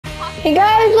Hey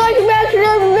guys, welcome back to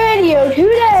another video.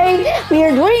 Today, we are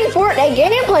doing Fortnite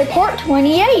gameplay part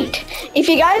 28. If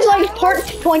you guys liked part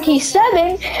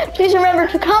 27, please remember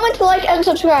to comment, like, and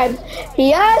subscribe.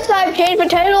 Yes, I've changed the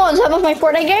title on some of my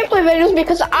Fortnite gameplay videos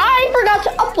because I forgot to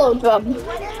upload them.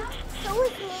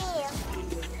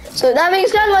 So that being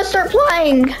said, let's start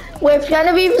playing with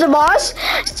Genevieve the boss,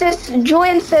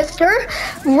 Julian's sister,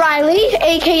 Riley,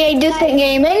 aka Distant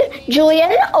Gaming,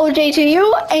 Julian,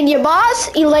 OJ2U, and your boss,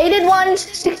 Elated Ones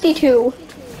 62.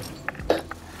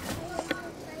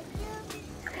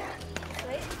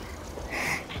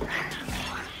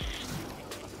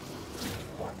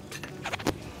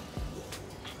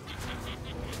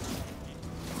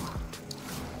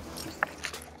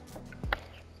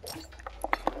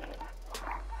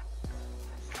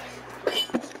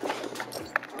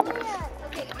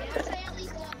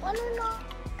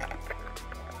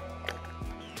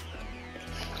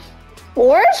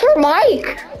 Where's her mic?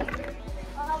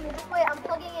 Wait, I'm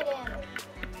plugging it in.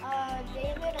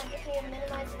 David, I just need to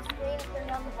minimize the screen and turn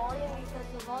down the volume because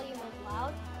the volume is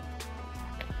loud.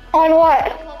 On what?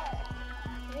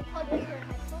 Can you plug in your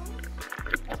headphones?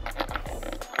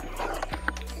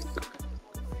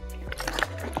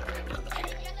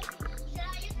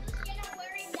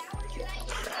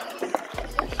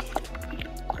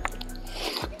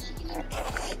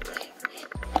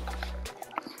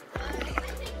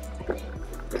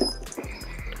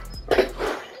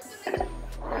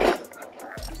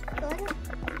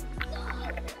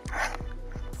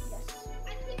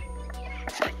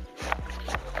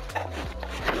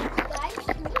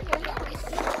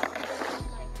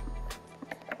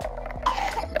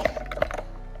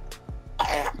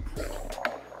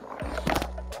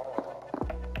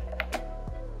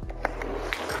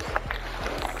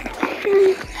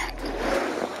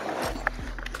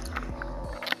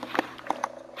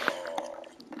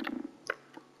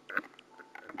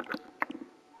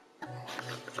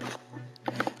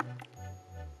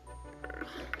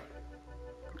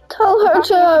 Tell her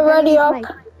to ready up.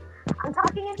 I'm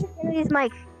talking into Kennedy's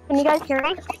mic. Can you guys hear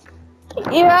me?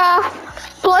 Yeah.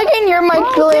 Plug in your mic,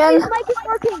 Julian. Kennedy's mic is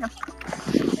working.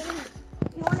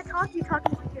 You want to talk? You talk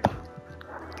into here.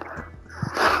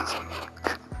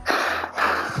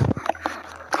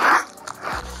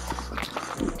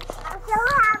 I'm so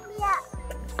happy.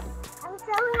 I'm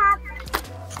so happy.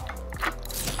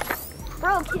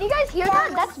 Bro, can you guys hear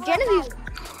that? That's Genevieve's.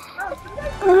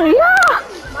 Yeah.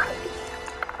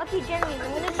 Okay, Genevieve,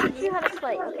 I'm gonna teach you how to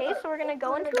play, okay? So we're gonna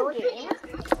go into a game.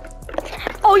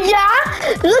 Oh yeah?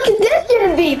 Look at this,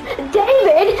 Genevieve.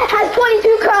 David has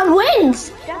 22 crown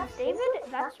wins. That's David,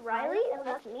 that's Riley, and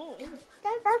that's me.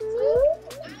 That's me?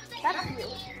 That's you.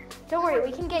 Don't worry,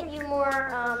 we can get you more,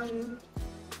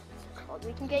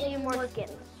 we can get you more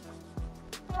skins.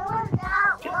 What was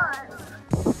that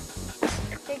one?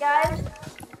 Okay, guys?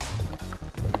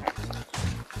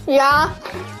 Yeah.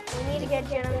 We need to get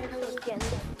Genevieve some skins.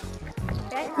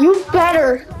 Okay? You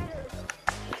better.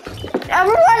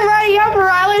 Everyone ready up or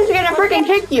Riley's gonna freaking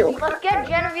kick you. Let's get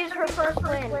Genevieve her first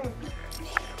win.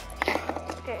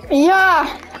 Okay.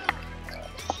 Yeah.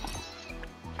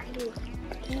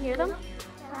 Can you hear them?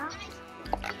 Yeah.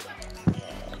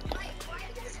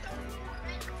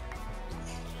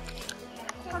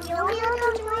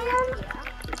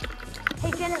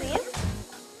 Hey Genevieve,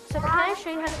 so can I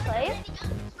show you how to play?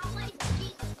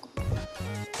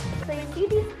 So you see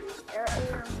these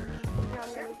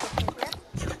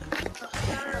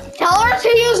Tell her to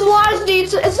use WASD.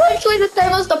 It's essentially the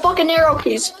same as the fucking arrow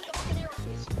keys.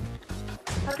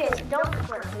 Okay, don't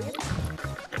split, please.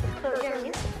 So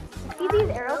Genevieve, you see these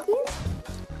arrow keys?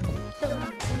 So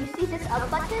you see this up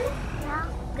button? Yeah.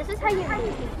 This is how you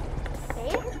move.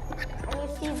 Okay? And you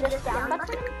see this down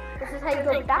button? This is how you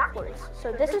go backwards.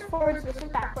 So this is forwards, this is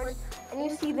backwards. And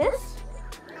you see this?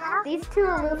 These two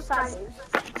are moved sideways.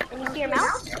 And you see your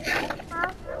mouse?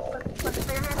 Look, put your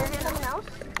hand on the mouse.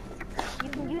 You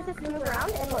can use this to move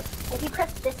around. And look, if you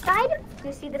press this side,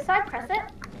 you see this side, press it.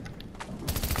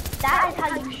 That is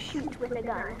how you shoot with a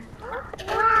gun.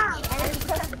 And if you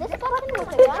press this button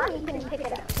with a gun, you can pick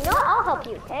it up. You know what? I'll help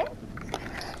you, okay?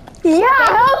 Yeah,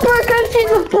 help her because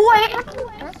she's a boy.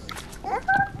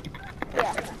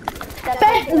 Yeah.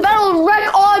 That'll wreck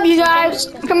all of you guys.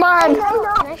 Come on.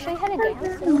 Can I show you how to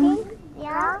dance in the game?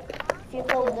 Yeah. If you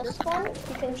hold this one,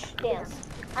 you can dance.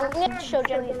 I'm going to show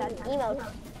Genevieve how to email.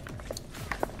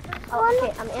 Oh,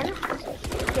 okay, I'm in.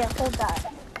 Yeah, hold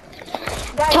that.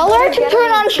 Guys, Tell her to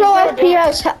turn on show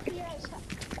FPS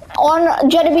on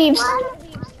Genevieve's.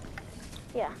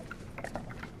 Yeah.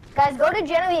 Guys, go to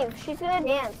Genevieve. She's gonna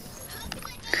dance.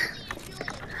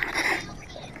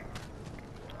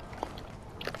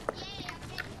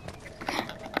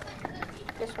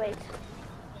 Wait.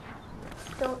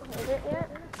 Don't hold it yet.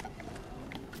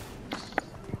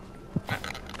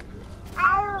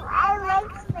 I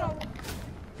like spin.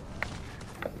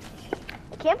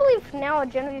 I can't believe now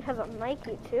Genevieve has a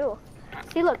Nike too.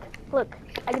 See, look.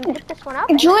 I can pick this one up.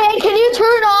 Julian, can you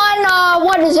turn on,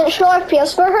 what is it, show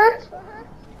FPS for her?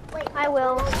 Wait, I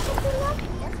will.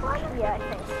 Yeah, I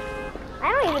think.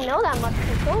 I don't even know that much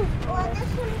controls.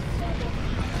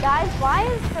 Guys, why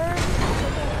is her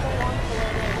taking so long to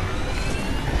load in?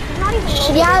 She's not even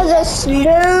She loading. has a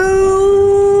slow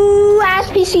ass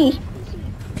PC.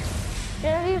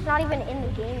 Genevieve's not even in the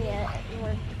game yet, and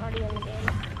we're already in the game.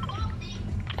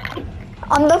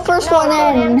 I'm the first No, one go to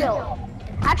in. Anvil.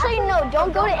 Actually, no,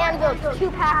 don't go to Anvil. It's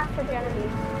 2 packs for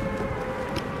Genevieve.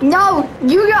 No,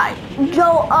 you got,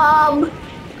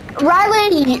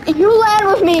 Riley, you land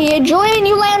with me. Julian,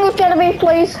 you land with Genevieve,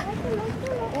 please.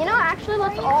 You know, actually,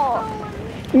 let's all.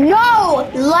 No,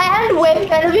 land with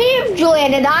Genevieve,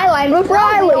 Julian, and I land with We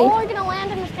Riley. all are gonna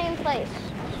land in the same place.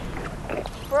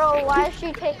 Bro, why is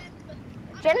she take...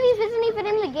 Genevieve isn't even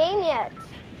in the game yet.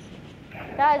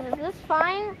 Guys, is this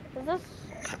fine?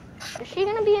 Is she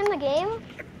gonna be in the game?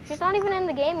 She's not even in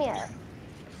the game yet.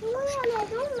 Mom, I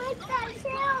don't like that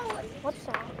sound. What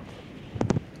sound?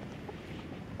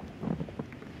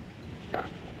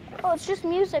 Oh, it's just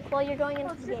music while you're going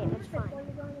into the game. It's fine.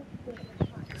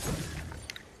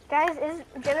 Guys, is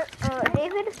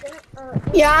David?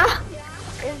 Yeah?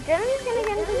 Is Genevieve gonna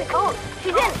get into the... Oh,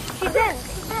 she's in! She's in!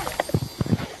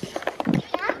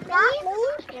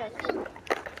 Yes.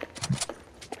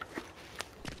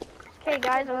 Okay,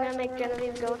 guys, I'm gonna make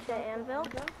Genevieve go to Anvil.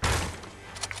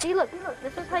 See, look,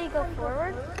 this is how you go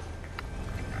forward.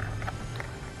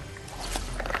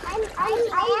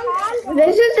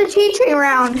 This is the teaching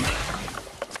round. Okay.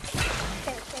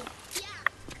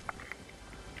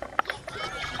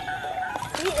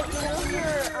 See, if you move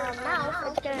your mouse,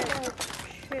 it's gonna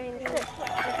change this.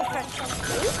 If you press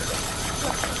space,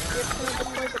 look, it's gonna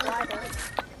deploy the glider.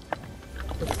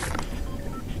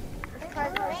 Try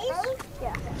this.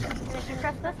 Yeah. And if you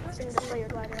press this, it's gonna display your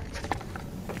glider.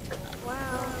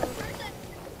 Wow.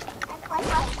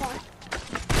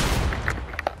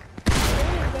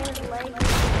 This game is laggy.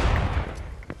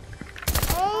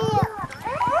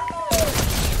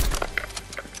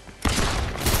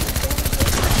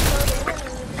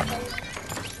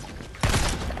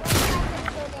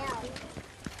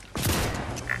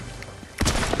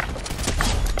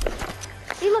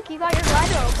 See, look, you got your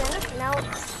glider open. Now,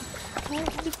 can you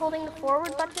keep holding the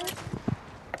forward button?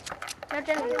 Now,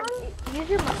 Jen, use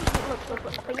your look.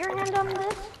 Put your hand on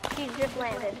this. She just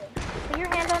landed. Put your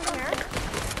hand on here,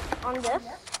 on this.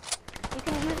 You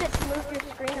can use it to move your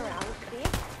screen around. See?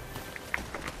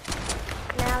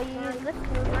 Now you use this to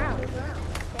move around.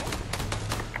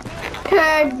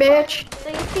 Okay, bitch. So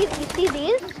you see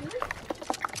these?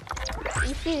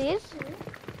 You see these?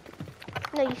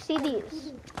 No, you see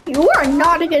these. You are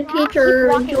not a good teacher,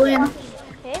 Keep walking Julian. there.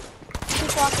 Okay?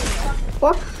 Keep walking there.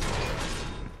 What?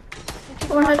 Keep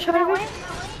Wanna walking try that to- way.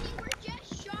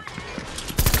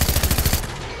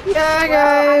 Yeah,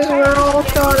 guys, we're all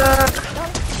shot up.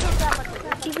 Don't tilt that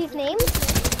button. See these names?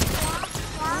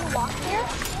 Can you walk here?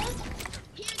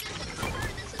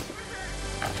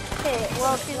 Okay,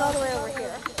 well, she's all the way over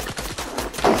here.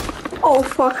 Oh,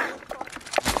 fuck.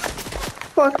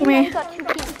 Fuck She me. got 2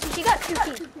 keys. She got 2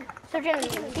 keys. So,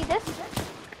 Genevieve, see this?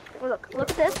 Look at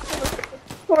this.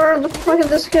 Where the fuck is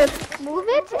this kid? Move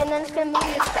it, and then it's gonna move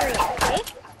your screen, okay?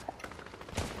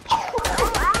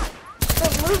 So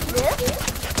move this,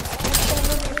 and it's gonna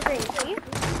move your screen, see?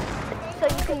 So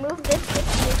you can move this to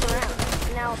move around.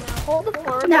 Now, hold the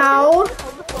forward Now. button.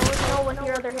 Hold the forward now with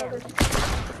your other hand.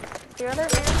 Your other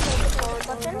hand, hold the forward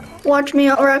button. Watch me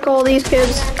wreck all these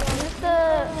kids. And use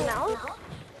the mouse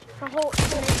to hold.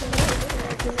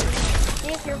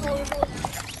 See if you're holding.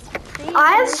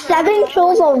 I have 7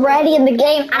 kills already in the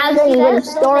game. I haven't even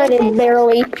started,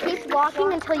 barely. Keep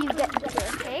walking until you get here,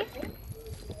 okay?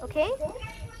 Okay?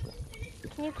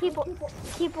 Can you keep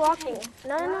walking?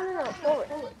 No, forward.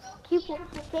 Keep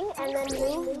walking and then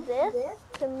move this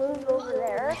to move over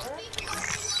there.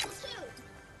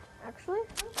 Actually?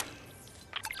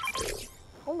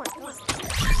 Oh my god.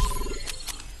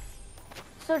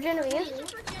 So Genevieve?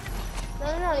 No,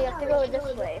 you have to go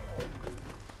this way.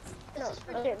 No,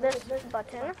 okay, this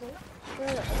button.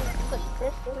 No, put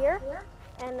this here,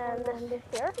 and then this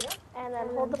here, and then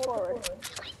hold the forward.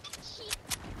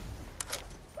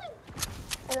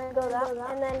 And then go that,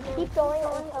 and then keep going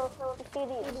until you see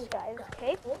these guys,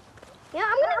 okay? Yeah,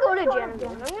 I'm gonna go to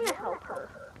Genevieve. I'm gonna help her.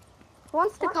 Who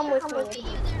wants to come with me?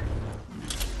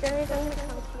 Genevieve, I'm gonna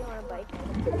come to you on a bike.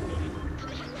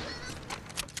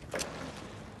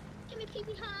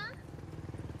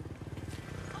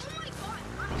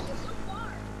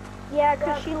 Yeah,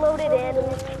 because she loaded in late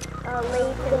and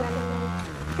then...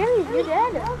 Genevieve, you're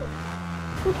dead.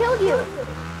 Who killed you?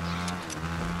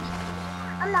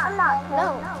 I'm not.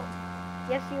 No.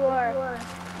 Yes, you are.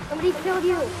 Somebody killed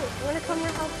you. I'm gonna come here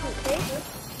help you, okay?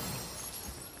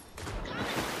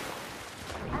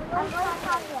 I'm going to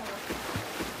help you.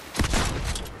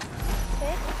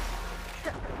 Okay?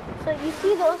 So you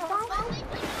see those guys?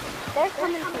 They're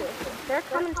coming to you. They're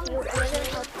coming to you and they're gonna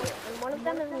help you. And one of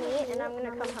them is me and I'm gonna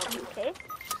come help you, okay?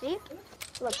 See?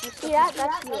 Look, you see that?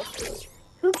 That's you.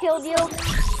 Who killed you?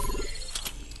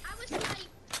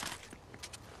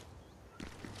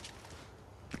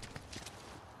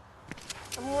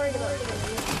 I'm worried about you.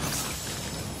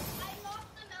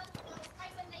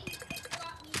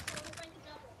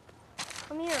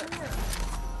 Come here.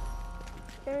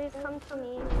 Genevieve, come to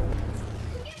me.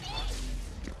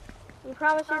 You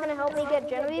promise you're gonna help me get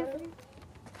Genevieve?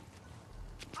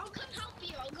 I'll come help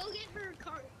you. I'll go get her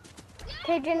car.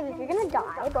 Okay, Genevieve, you're gonna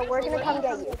die, but we're gonna come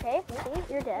get you, okay? See,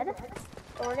 you're dead.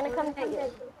 But we're gonna come get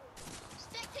you.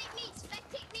 Spectate me.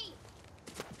 Spectate me.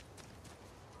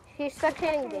 She's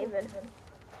spectating David.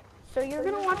 So you're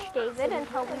gonna watch David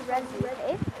until we res you,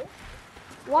 okay?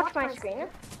 Watch my screen.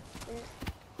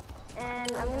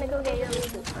 And I'm gonna go get your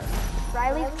recruiter.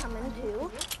 Riley's coming too.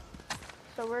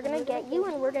 So we're gonna get you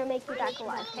and we're gonna make you back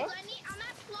alive, okay?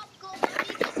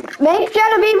 Make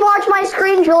Genevieve watch my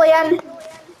screen, Julian.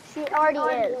 She already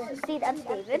is. See, that's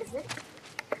David.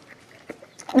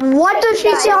 What does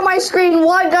she see on my screen?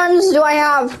 What guns do I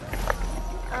have?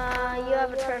 You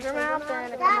have a treasure map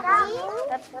and a couple.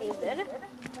 That's David.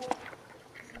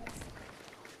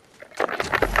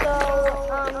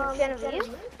 So, Genevieve.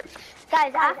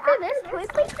 Guys, after this, can we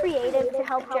play creative to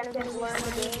help Genevieve learn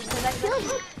the game?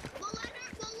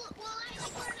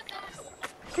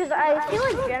 Because I feel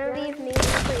like Genevieve needs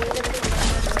creative to learn the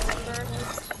game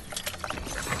first.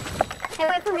 Hey,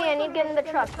 wait for me. I need to get in the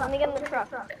truck. Let me get in the truck.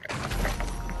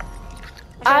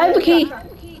 I have a key.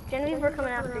 Genevieve, we're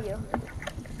coming after you.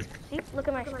 See? Look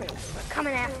at my screen. We're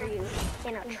coming after you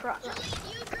in a truck.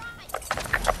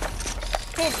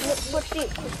 Okay, switch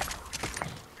seats.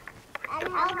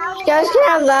 You guys can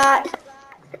have that.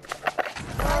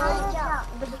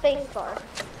 The space bar.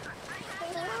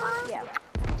 Yeah.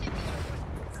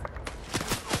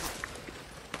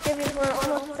 Genevieve, we're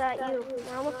almost at you.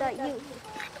 We're almost at you.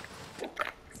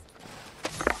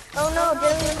 Oh no,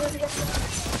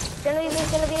 Genevieve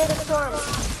is gonna be in the storm.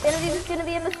 Genevieve is gonna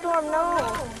be in the storm.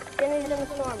 No. Genevieve's in the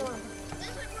storm.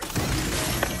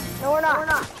 No, we're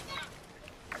not.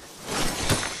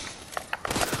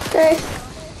 Okay.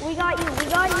 We got you. We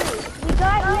got you. We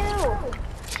got you.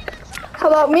 How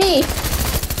about me?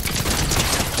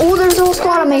 Oh, there's a whole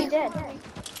squad of me. Dead.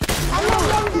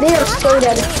 They are so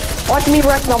dead. Watch me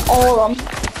wreck them, all of them.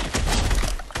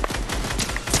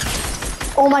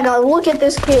 Oh my god, look at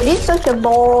this kid. He's such a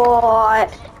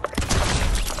bot.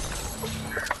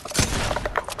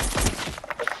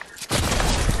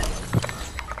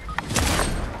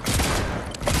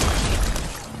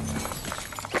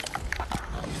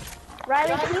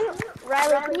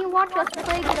 Riley, can you watch us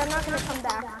play? Because I'm not going to come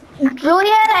back.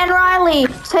 Julian and Riley,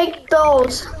 take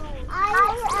those.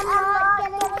 I am not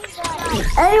getting it.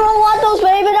 Anyone want those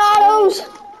baby autos?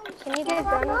 Can you get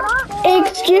guns?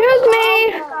 Excuse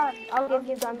me. I'll give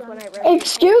you guns when I ready.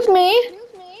 Excuse me.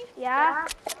 Yeah?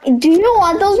 Do you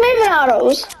want those baby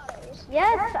autos?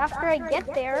 Yes, after I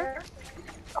get there.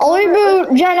 I'll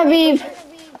reboot Genevieve.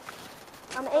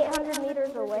 I'm 800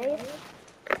 meters away.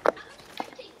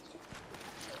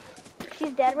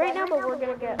 She's dead right now, but we're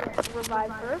gonna get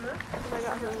revived first. Because I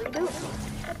got her reboot.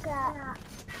 What's that?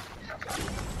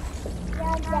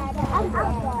 I'm dead.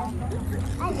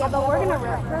 Yeah, but we're gonna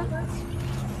rest her.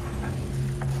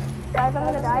 Guys, I'm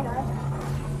gonna die.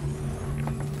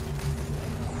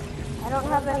 I don't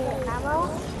have any ammo,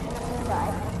 and I'm gonna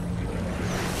die.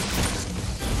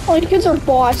 Oh, you kids are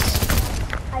boss.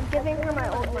 I'm giving her my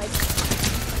old mic.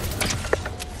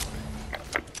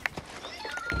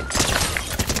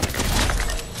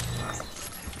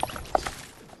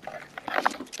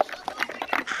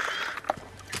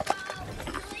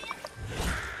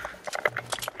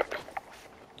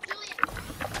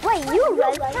 Wait, you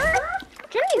rezzed her?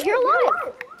 Genevieve, you're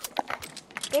alive.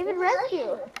 David rezzed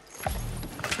you.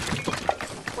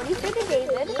 What do you say to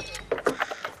David?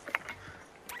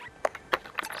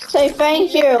 Say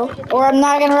thank you, or I'm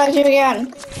not gonna res you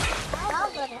again.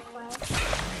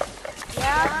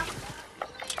 Yeah.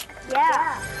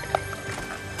 Yeah.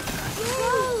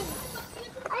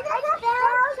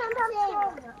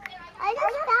 I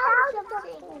just found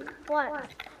something. What?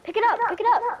 Pick it up. Pick it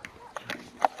up.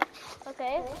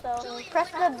 Okay, so press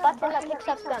the button that picks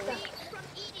up guns.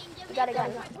 You got a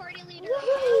gun. Party leader.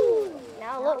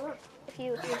 Now look. If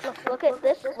you look at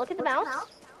this, look at the mouse.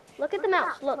 Look at the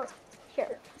mouse. Look.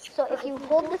 Here. So if you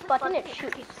hold this button, it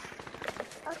shoots.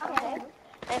 Okay. And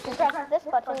if you press this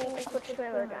button, you can switch to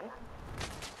another gun.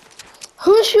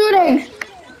 Who's shooting?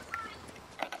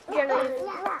 Generally,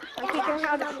 I'm teaching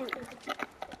how to shoot.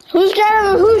 Who's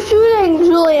shooting,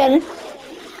 Julian?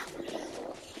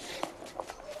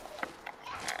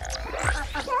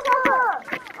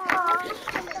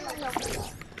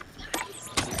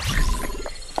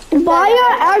 Buy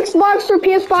an Xbox or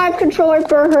PS5 controller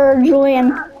for her,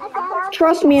 Julian.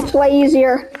 Trust me, it's way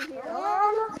easier.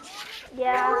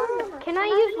 Yeah. Can I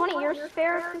use one of your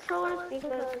spare controllers?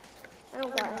 Because I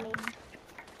don't got any.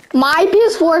 My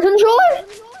PS4 controller?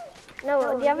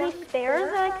 No, do you have any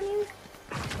spares that I can use?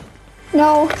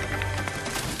 No.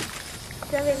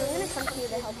 Travis, I'm gonna come to you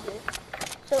to help you.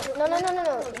 So, no.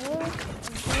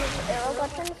 Use arrow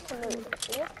buttons to move.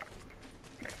 See?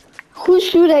 Who's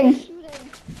shooting?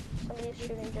 Somebody's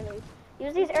shooting Jenny.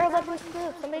 Use these arrow buttons to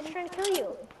move. Somebody's trying to kill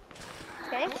you.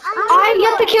 Okay? I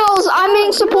get the kills. I'm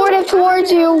being supportive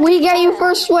towards you. We get you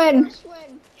first win.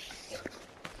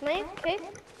 Okay?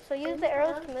 So use the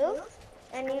arrows to move,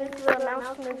 and use the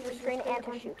mouse to move your screen and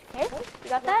to shoot. Okay? You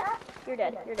got that? You're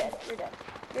dead. You're dead.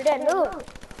 Move.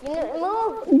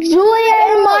 Move.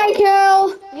 Julian,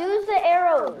 Michael. Use the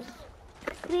arrows.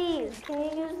 Please, can you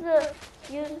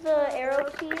use the arrow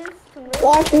keys to move?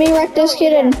 Watch me wreck this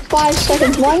kid in 5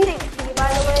 seconds. 1,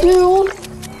 2,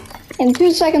 in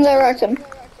 2 seconds I wrecked him.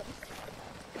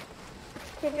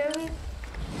 Okay, Jeremy.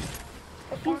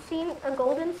 If you've seen a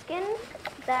golden skin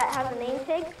that has a name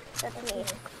tag, that's me.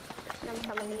 And I'm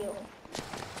coming to you.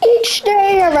 Each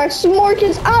day I wreck some more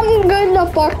kids. I'm gonna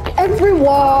fuck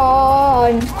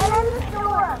everyone.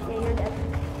 Yeah, you're dead.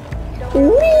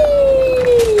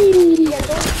 Whee! Yeah,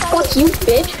 don't Fuck you,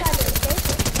 bitch.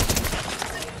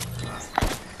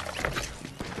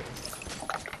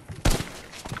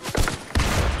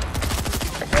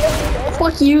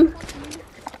 Fuck you.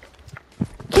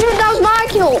 Kid, that was my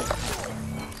kill.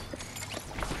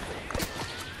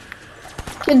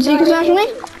 Kid, Zeke is after me.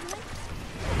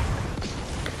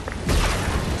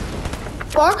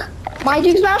 Fuck. My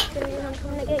Zeke smash. I'm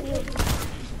coming to get you.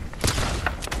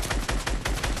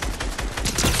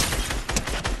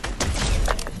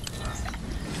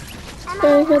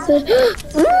 Ooh,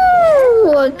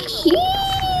 a key.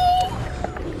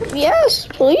 Yes,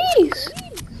 please.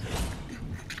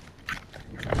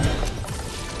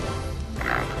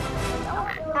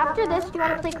 After this, do you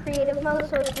want to play creative mode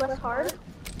so it's less hard?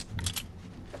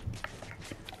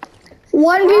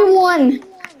 1v1.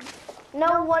 No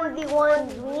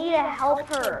 1v1s. We need to help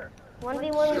her.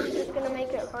 1v1 is just gonna make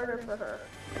it harder for her.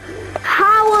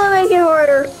 How will I make it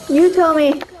harder? You tell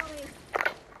me.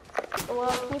 Well,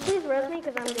 can you please res me?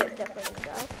 Because I'm definitely gonna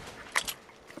die.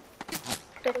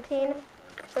 15,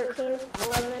 13,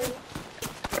 11.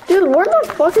 Dude, where the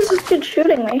fuck is this kid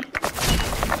shooting me?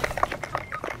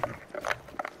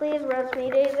 Please res me,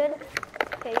 David.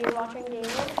 Okay, you're watching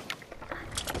David.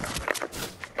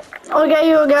 I'll get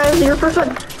you guys. You're first one.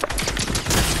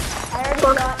 I already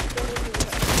got David.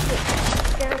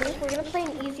 Jeremy, we're gonna play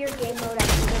an easier game mode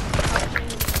after this.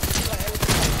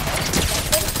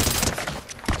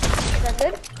 Is that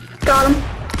good? Got him.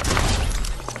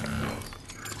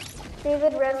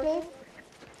 David, res me.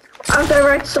 I've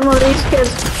direct some of these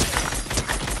kids.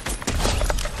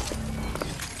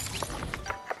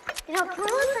 You know, can we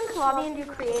return to lobby and do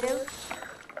creative?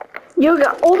 You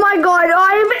got. Oh my god,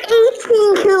 I have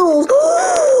 18 kills.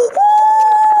 Oh my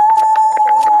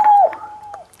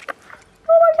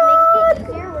To god. make it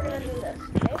easier, we're gonna do this,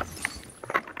 okay?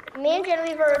 Me and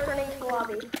Genevieve are returning to the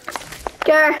lobby.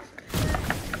 Okay.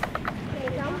 Can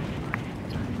you come?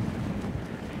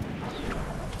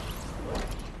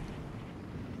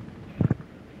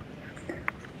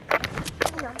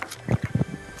 No.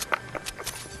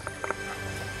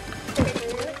 Okay, so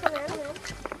you're gonna come in.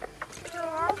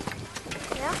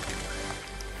 Yeah?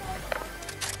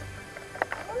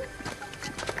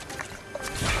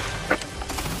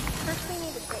 First we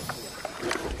need to take you.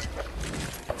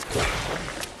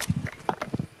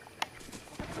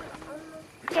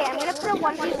 Okay, I'm gonna put a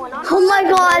 1v1 on. Oh my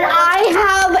god, I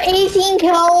have 18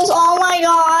 kills. Oh my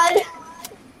god.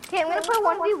 Okay, I'm gonna put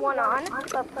 1v1 on,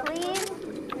 but please,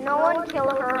 no one kill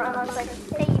her unless I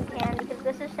say you can, because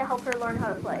this is to help her learn how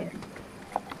to play.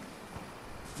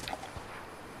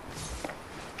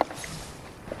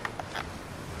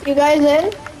 You guys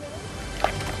in?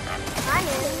 I'm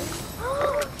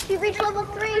in. She reached level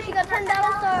 3, she got 10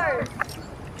 battle stars!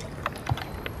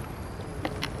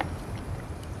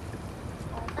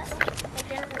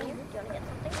 Jennifer, do you wanna get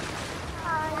something?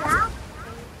 Yeah.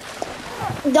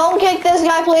 Don't kick this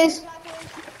guy, please.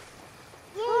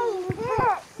 You did.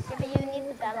 Yeah, but you need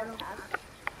the battle pass.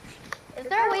 Is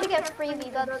there a way to get free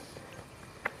V-Bucks?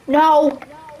 No.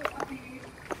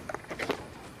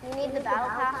 You need the battle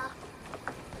pass.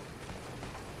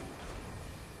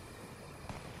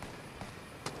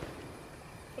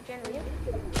 Hey, Jen, will you?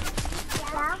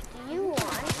 Yeah? Do you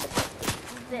want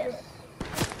this?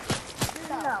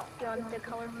 No. Do you want the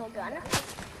colorful gun?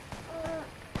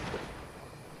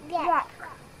 Yes.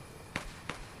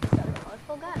 So the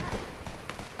colorful gun.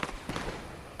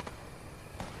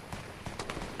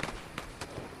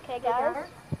 Okay, guys.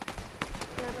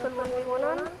 I'm gonna put 1v1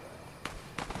 on.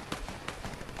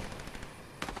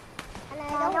 And I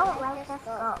don't like this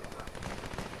scope.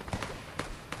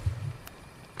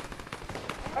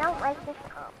 I don't like this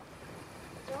scope.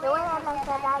 Doing as I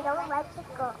said, I don't like the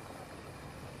scope.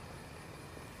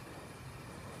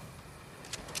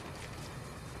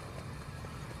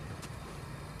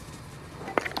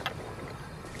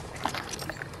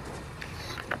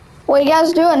 What are you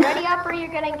guys doing? Ready up or you're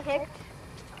getting kicked?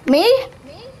 Me?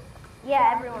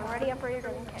 Yeah, everyone, ready up or you're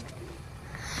getting kicked.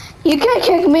 You can't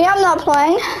kick me. I'm not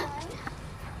playing.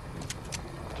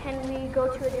 Can we go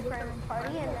to a different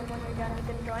party and then when we're done you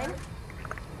can join?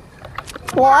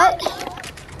 What?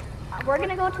 We're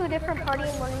gonna go to a different party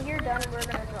and when you're done we're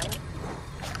gonna join.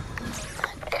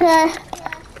 Okay.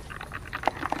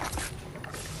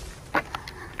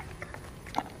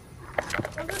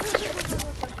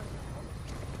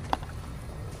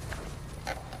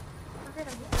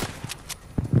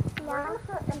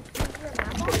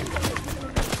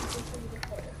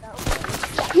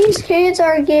 These kids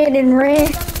are getting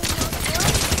rich.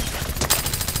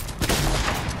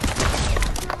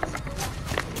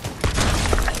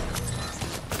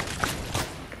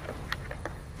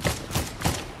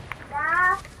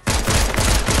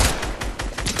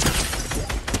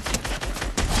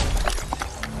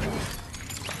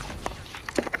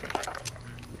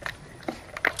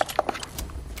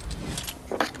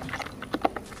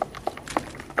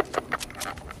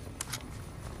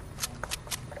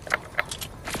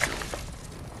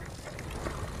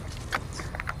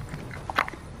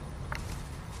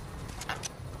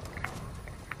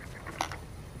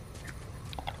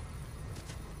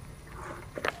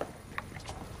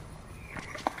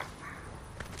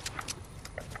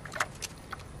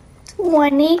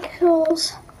 One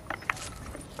kills.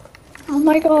 Oh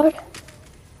my god.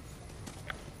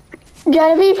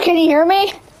 Genevieve, can you hear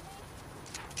me?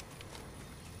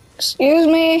 Excuse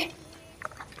me.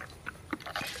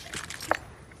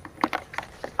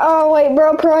 Oh wait,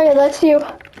 bro, probably that's you.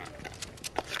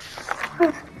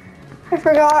 I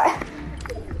forgot.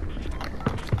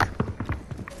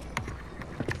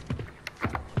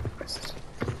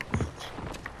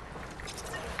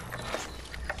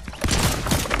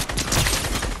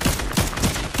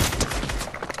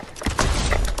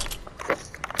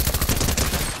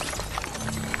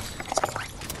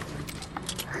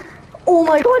 Oh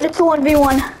my god, it's a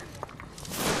 1v1.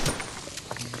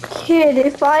 Kid,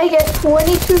 if I get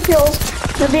 22 kills,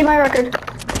 that'll be my record.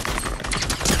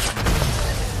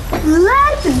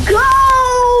 Let's go!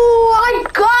 I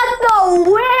got the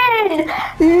win!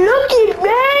 Look at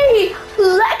me!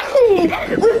 Flexing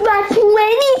with my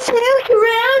 22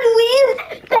 crown win,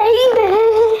 baby!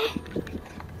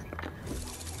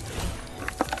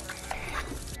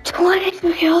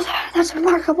 22 kills, that's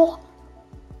remarkable.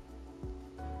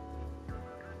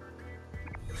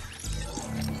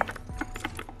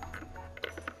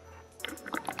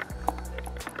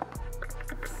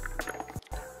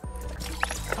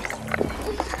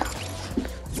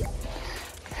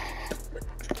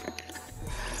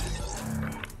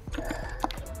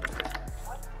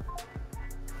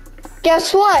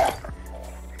 Guess what?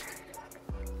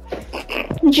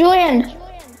 Julian.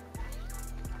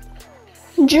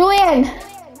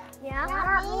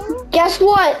 Yeah? Guess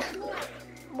what?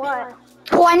 What?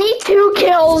 22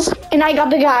 kills and I got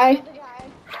the guy.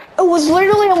 It was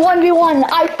literally a 1v1.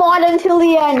 I fought until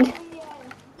the end.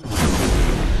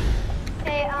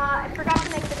 Hey, I forgot to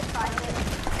make this private.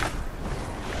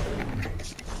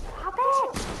 Stop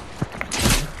it!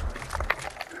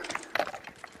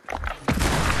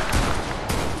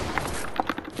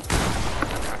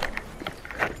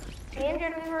 Me and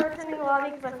Jen, we were returning the lobby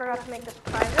because I forgot to make this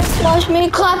private. Watch me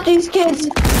clap these kids.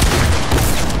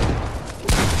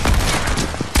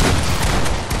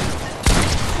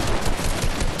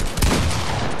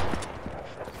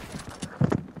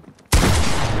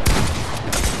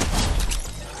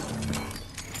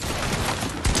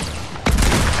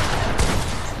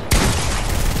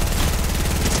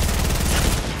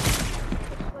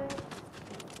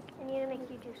 I need to make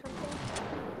you do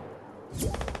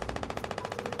something.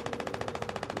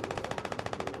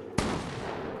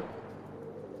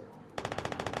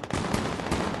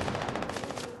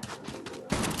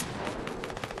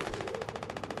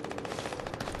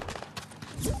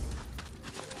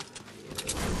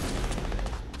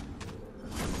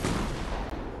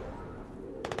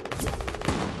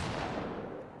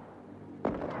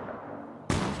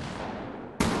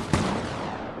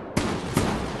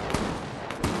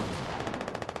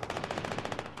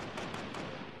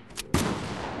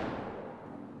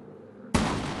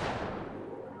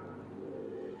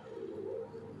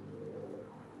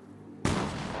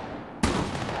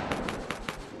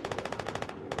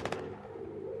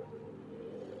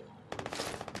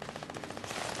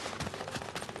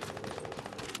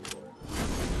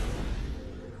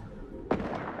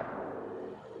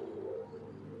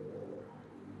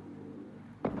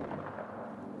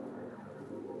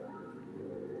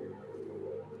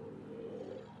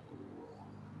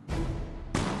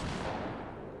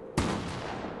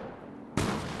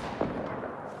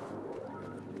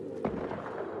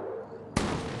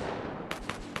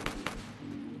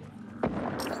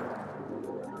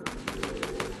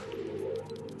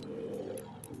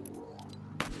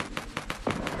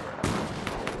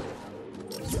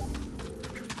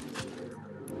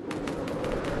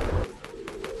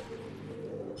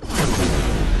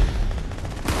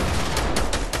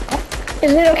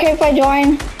 Is it okay if I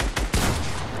join?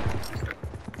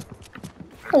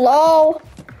 Hello?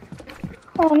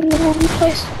 Oh, I'm in the wrong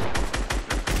place.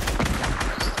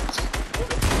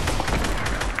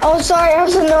 Oh, sorry, I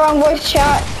was in the wrong voice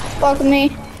chat. Welcome me.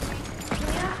 Can you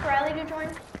ask Riley to join?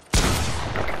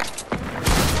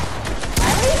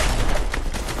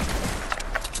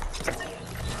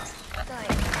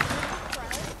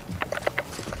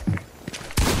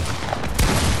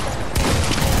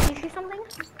 Teach you something?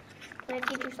 Can I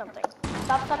teach you something?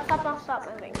 Stop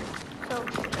moving. So,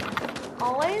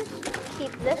 always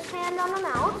keep this hand on the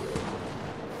mouse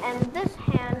and this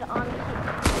hand on the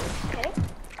keyboard, okay?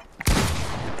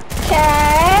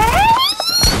 Okay.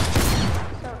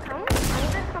 So I'm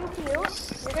gonna come to you.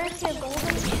 You're gonna see a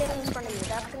golden thing in front of you.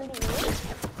 That's gonna be you. This is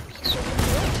you.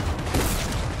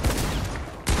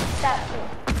 That's me.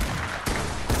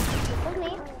 This is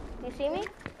me. Do you see me?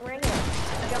 I'm right here.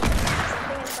 Jumping.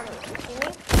 Something in front of you. You see me?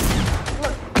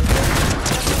 Look.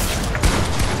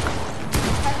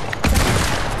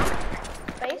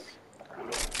 Face.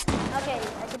 Okay, I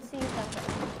can see you something.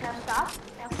 Now stop.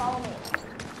 Now follow me.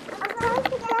 I'm trying to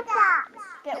get that.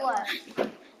 Get what?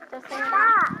 The thing.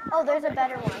 Oh, there's a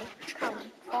better one. Come,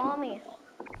 follow me.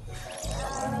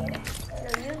 No,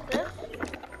 use this.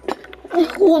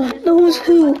 Those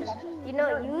who? You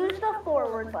know, use the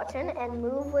forward button and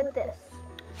move with this.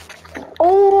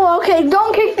 Oh, okay.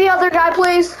 Don't kick the other guy,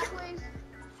 please.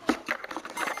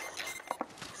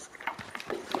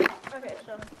 Okay,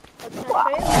 so let's show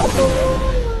you.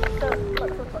 So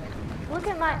look.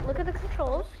 Look at the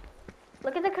controls.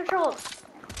 Look at the controls.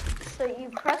 So you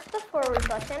press the forward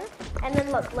button, and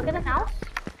then look at the mouse.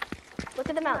 Look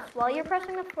at the mouse. While you're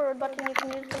pressing the forward button, you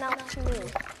can use the mouse to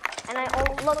move. And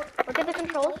look at the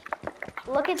controls.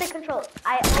 Look at the controls.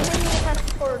 I only need to press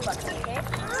the forward button, okay?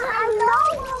 I know.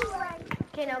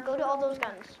 Okay, now go to all those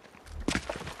guns.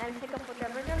 And pick up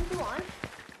whichever guns you want.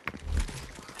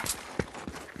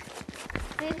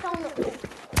 Please tell me.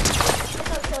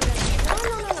 No,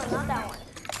 not that one.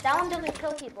 That one doesn't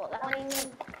kill people. That one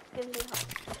even gives you health.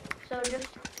 So just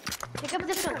pick up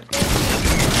this one. The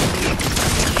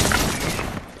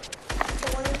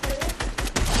one you put in.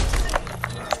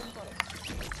 This one.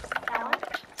 That one.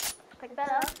 Pick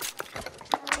that up.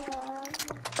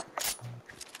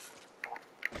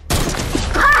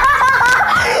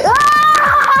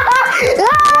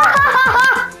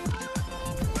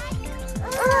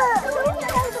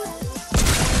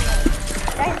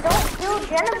 Guys, don't kill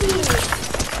Genevieve.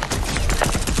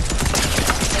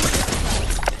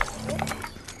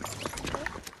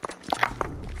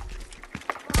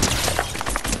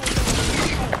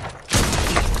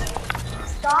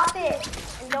 Stop it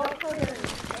and don't kill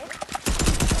Genevieve, okay?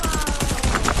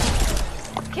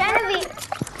 Genevieve!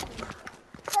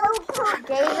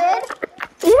 David?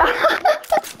 Yeah.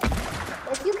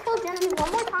 If you kill Genevieve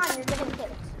one more time, you're getting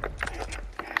kicked.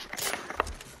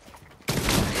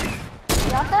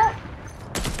 You got that?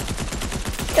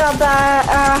 Got that.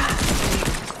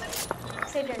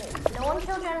 Okay, Genevieve. No one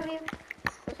kill Genevieve.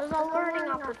 This is a learning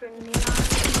opportunity.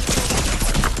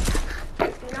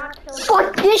 Do not kill Genevieve.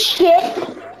 Fuck this shit.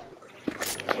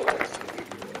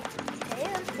 Okay,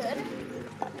 that's good.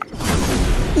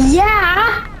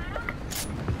 Yeah.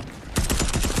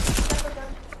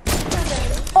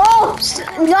 Oh,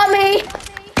 not me.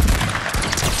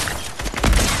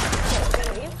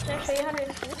 Genevieve, can I show you how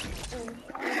to shoot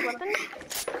this weapon?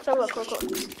 So look.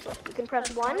 You can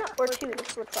press 1 or 2 to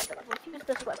switch weapons. Let's use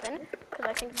this weapon, because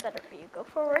I think it's better for you. Go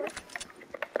forward.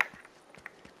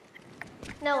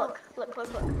 Now look.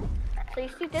 So you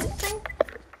see this thing?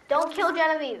 Don't kill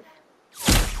Genevieve,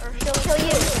 or she'll kill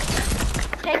you.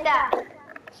 Take that.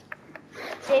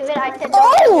 David, I said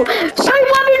don't kill Genevieve. So you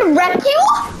want me to wreck you?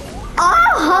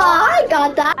 I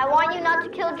got that. I want you not to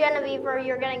kill Genevieve or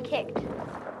you're getting kicked.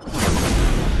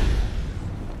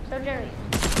 So Genevieve.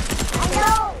 I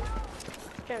know.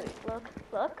 Genevieve, look.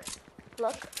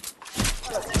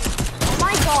 Oh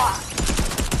my god.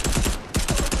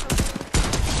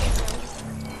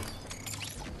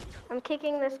 I'm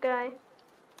kicking this guy.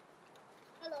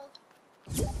 Hello.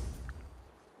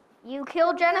 You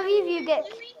kill Genevieve, you get...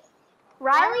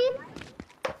 Riley?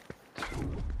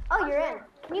 Oh, you're in.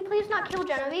 Can you please not kill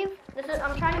Genevieve?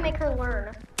 I'm trying to make her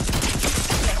learn.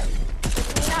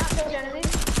 Can you not kill Genevieve?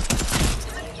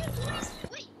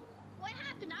 Wait, what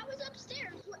happened? I was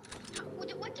upstairs. What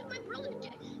did my brother do?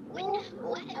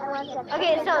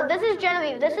 Okay, so this is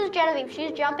Genevieve.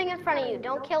 She's jumping in front of you.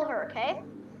 Don't kill her, okay?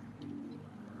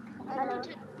 I'm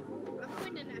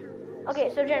pointing at her. Okay,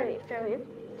 so Genevieve.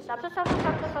 Stop.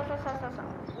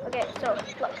 Okay, so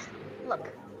look.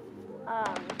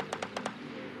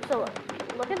 So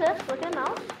look at this. Look at the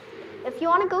mouse. If you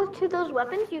want to go to those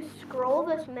weapons, you scroll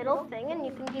this middle thing and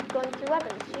you can keep going through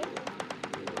weapons, see?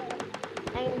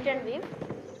 And Genevieve,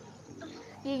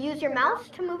 you use your mouse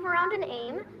to move around and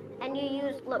aim, and you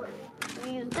use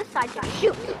this side to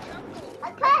shoot.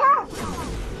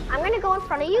 I'm going to go in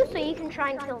front of you so you can try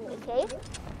and kill me, okay?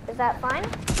 Is that fine?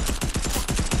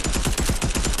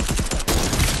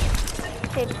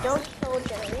 Okay, don't kill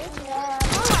Genevieve.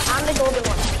 I'm the golden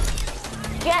one.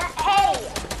 Hey!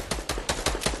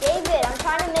 David, I'm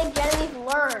trying to make Genevieve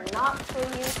learn, not for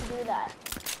you to do that.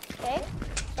 Okay?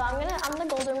 So I'm the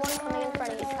golden one coming in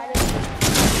front of you. Try to...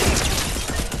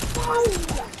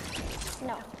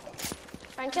 No.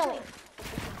 Try and kill me.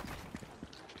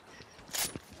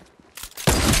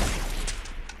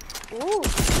 Ooh.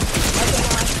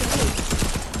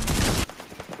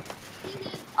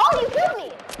 Oh, you killed me!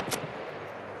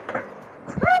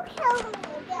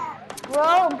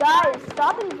 Bro, guys,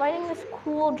 stop inviting this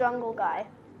cool jungle guy.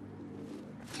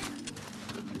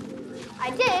 I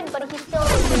did, but he's still in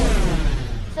the game.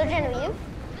 So Genevieve.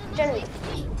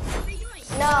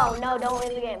 No, don't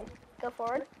leave the game. Go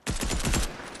forward.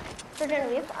 So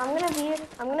Genevieve, I'm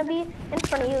gonna be in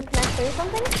front of you. Can I show you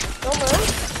something? Don't move.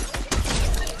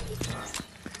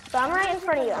 So I'm right in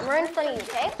front of you.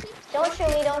 Okay? Don't shoot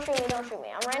me. I'm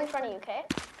right in front of you, okay?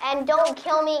 And don't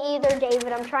kill me either,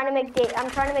 David. I'm trying to make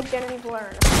Genevieve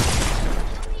learn.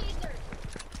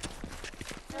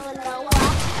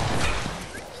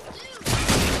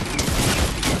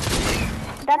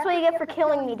 That's what you get for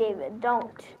killing me, David.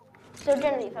 Don't. So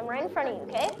Genevieve, I'm right in front of you,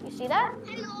 okay? You see that?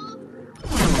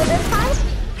 So this time,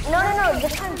 no.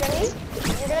 This time, Genevieve,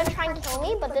 you're gonna try and kill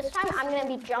me, but this time I'm gonna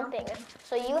be jumping.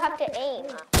 So you have to aim.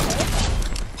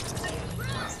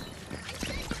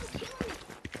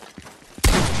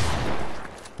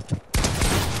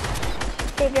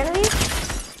 Okay,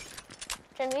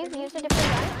 Genevieve, use a different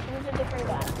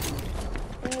gun.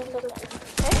 Use those guns,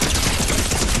 okay?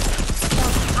 So,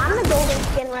 I'm the golden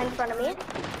skin right in front of me.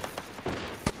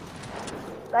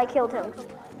 I killed him.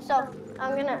 So,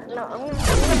 I'm gonna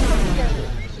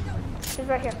he's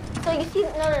right here. So you see,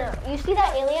 no. You see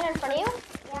that alien in front of you?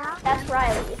 Yeah. That's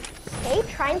Riley. Okay,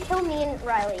 try and kill me and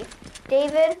Riley.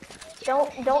 David,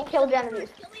 don't kill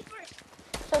Genevieve.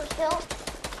 So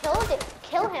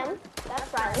kill him.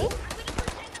 That's Riley. I'm gonna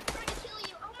pretend I'm trying to kill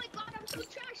you. Oh my god, I'm so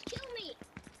trash. Kill me.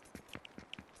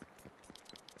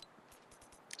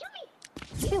 Kill me.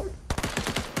 Shoot.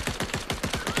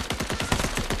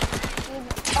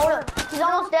 Oh no, he's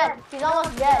almost dead. No.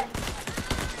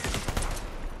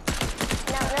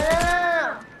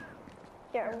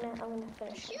 Here, I'm gonna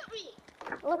finish. Shoot me.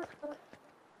 Look.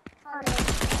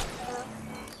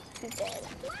 He's dead.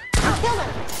 I killed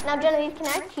him. Now Genevieve, can I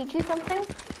teach you something?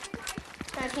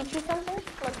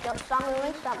 Look, don't stop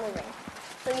moving.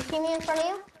 So you see me in front of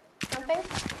you? Jumping?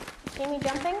 You see me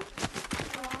jumping?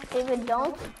 David,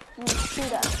 don't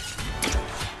shoot us.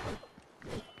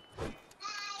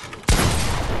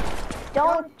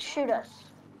 Don't shoot us.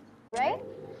 Right?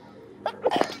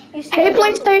 You see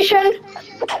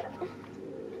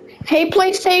Hey,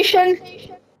 PlayStation.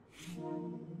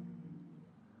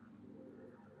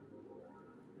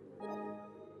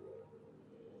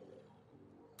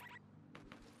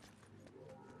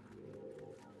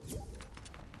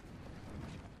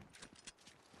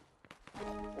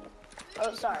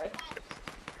 Oh, sorry.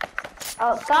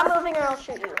 Oh, stop moving or I'll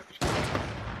shoot you.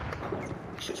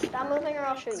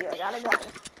 I got a gun.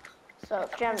 So,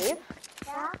 Genevieve.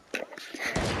 Yeah.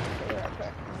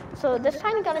 So this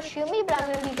time you gotta shoot me, but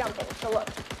I'm gonna be jumping. So look.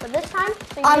 But this time,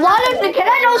 so Can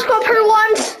I no scope her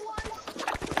once?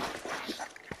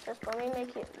 Just let me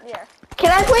make you. There.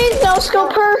 Can I please no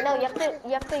scope her? No, you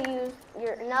have to use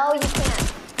your. No, you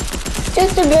can't.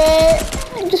 Just a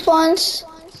bit. Just once.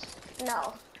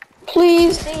 No.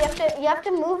 Please. So you have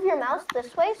to move your mouse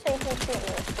this way so you can shoot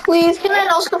me. Please, can I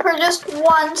no scope her just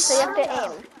once? So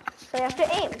you have to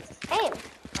aim. Aim.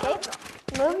 Okay.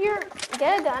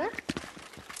 Get a gun.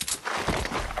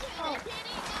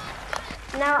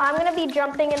 Now I'm gonna be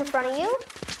jumping in front of you.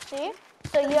 See?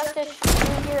 So you have to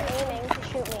use your aiming to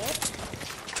shoot me.